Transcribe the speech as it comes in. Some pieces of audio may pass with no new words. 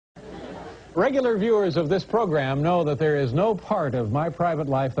Regular viewers of this program know that there is no part of my private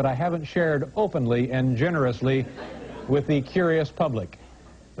life that I haven't shared openly and generously with the curious public.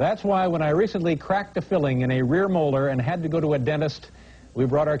 That's why when I recently cracked a filling in a rear molar and had to go to a dentist, we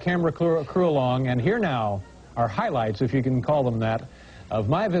brought our camera crew along, and here now are highlights, if you can call them that, of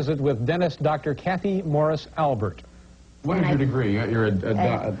my visit with dentist Dr. Kathy Morris Albert. What is your degree? You're a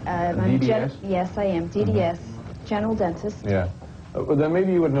DDS? Yes, I am. DDS, general dentist. Yeah. Then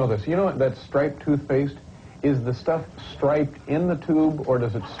maybe you would know this. You know that striped toothpaste? Is the stuff striped in the tube, or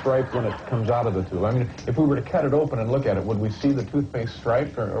does it stripe when it comes out of the tube? I mean, if we were to cut it open and look at it, would we see the toothpaste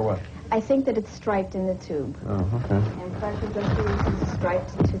striped, or what? I think that it's striped in the tube. Oh, okay. And Dr. Dental uses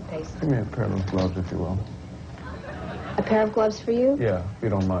striped toothpaste. Give me a pair of those gloves, if you will. A pair of gloves for you? Yeah, if you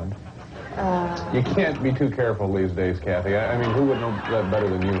don't mind. You can't be too careful these days, Kathy. I mean, who would know that better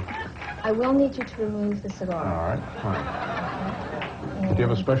than you? I will need you to remove the cigar. All right, fine. Do you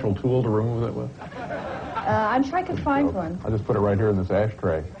have a special tool to remove it with? I'm sure I could find one. I'll just put it right here in this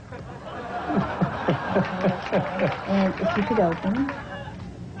ashtray. And if you could open.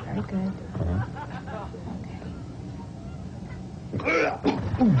 Very good. Okay.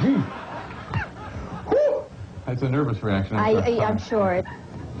 That's a nervous reaction. I'm sure.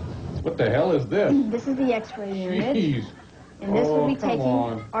 What the hell is this? This is the X-ray unit. Jeez. And this will be taking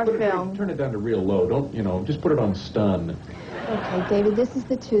our film. Turn it down to real low. Don't, you know, just put it on stun. Okay, David, this is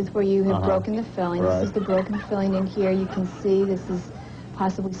the tooth where you have broken the filling. Right. This is the broken filling in here. You can see this is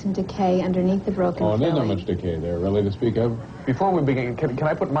possibly some decay underneath the broken filling. Oh, there's not much decay there, really, to speak of. Before we begin, can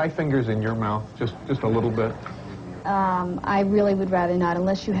I put my fingers in your mouth, just a little bit? I really would rather not,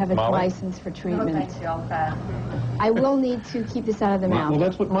 unless you have a license for treatment. No, thank you, all set. I will need to keep this out of the mouth. Well,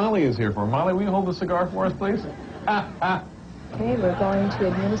 that's what Molly is here for. Molly, will you hold the cigar for us, please? Okay, we're going to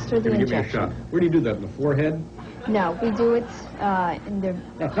administer the injection. Give me a shot. Where do you do that, in the forehead? No, we do it in the...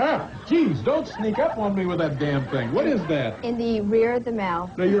 Jeez, don't sneak up on me with that damn thing. What is that? In the rear of the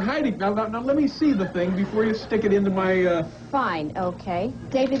mouth. Now, you're hiding. Now, let me see the thing before you stick it into my... Fine, okay.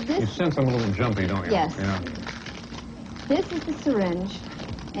 David, this... You sense I'm a little jumpy, don't you? Yes. Yeah. This is the syringe,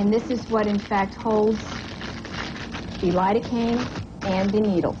 and this is what, in fact, holds the lidocaine and the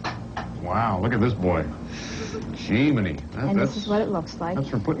needle. Wow, look at this boy. Jiminy. And this is what it looks like. That's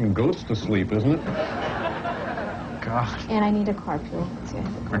for putting goats to sleep, isn't it? God. And I need a carpule.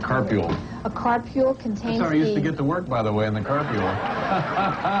 A carpule. A carpule contains That's how I used to get to work, by the way, in the carpule.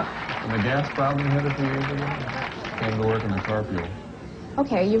 When the gas problem hit a few years ago, came to work in the carpule.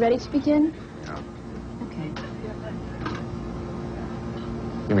 Okay, are you ready to begin? Yeah. Okay.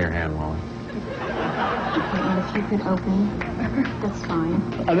 Give me your hand, Molly. Okay, and if you could open, that's fine.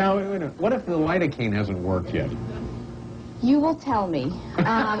 Now, wait a minute. What if the lidocaine hasn't worked yet? You will tell me.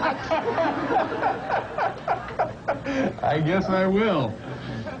 I guess I will.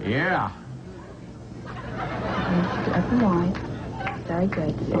 Yeah. Open wide. Very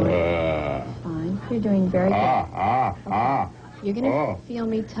good. Fine. You're doing very good. You're going to feel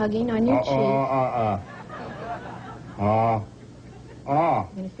me tugging on your cheek. You're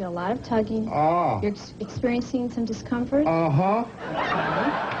going to feel a lot of tugging. You're experiencing some discomfort. Oh,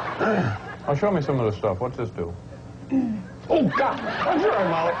 show me some of the stuff. What's this do? Oh, God! I'm sorry,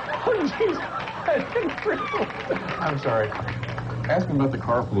 Molly. Oh, jeez. I'm sorry. Ask me about the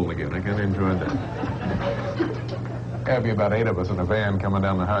carpool again. I kind of enjoyed that. There'll be about 8 of us in a van coming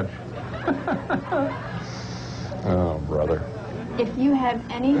down the hutch. Oh, brother. If you have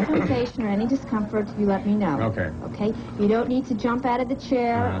any sensation or any discomfort, you let me know. Okay. Okay? You don't need to jump out of the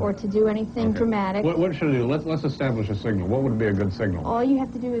chair or to do anything dramatic. What should I do? Let's establish a signal. What would be a good signal? All you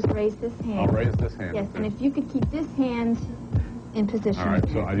have to do is raise this hand. I'll raise this hand. Yes, and if you could keep this hand in position. All right,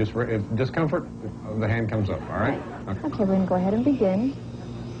 so I just, if discomfort, the hand comes up, all right? Okay, we're going to go ahead and begin.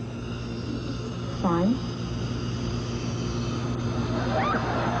 Fine.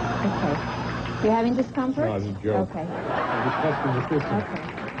 Okay. You're having discomfort? No, it's a joke. Okay. I'm just testing the system.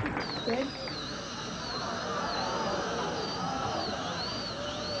 Okay. Good.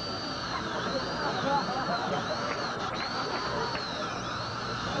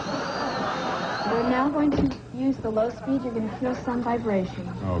 We're now going to use the low speed. You're going to feel some vibration.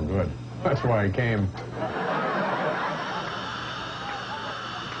 Oh, good. That's why I came.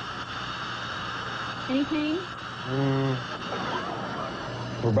 Any pain?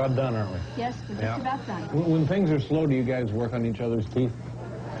 We're about done, aren't we? Yes, we're just about done. When things are slow, do you guys work on each other's teeth?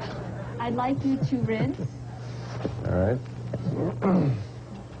 I'd like you to rinse. All right.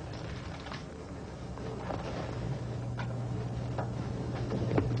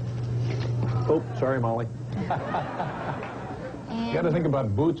 Oh, sorry, Molly. You got to think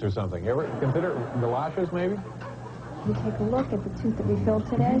about boots or something. You ever consider galoshes, maybe? We take a look at the tooth that we filled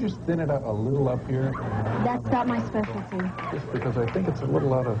today. Can you just thin it out a little up here? That's not my specialty. Just because I think it's a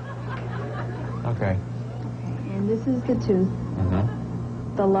little out of... Okay. And this is the tooth,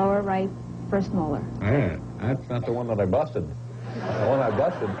 the lower right first molar. Yeah, that's not the one that I busted. The one I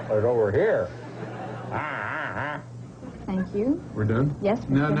busted is over here. Thank you. We're done? Yes,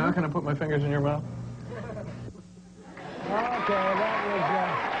 we're done. Now can I put my fingers in your mouth? Okay, that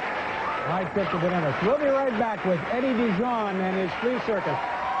was my trip to the dentist. We'll be right back with Eddie Dijon and his flea circus.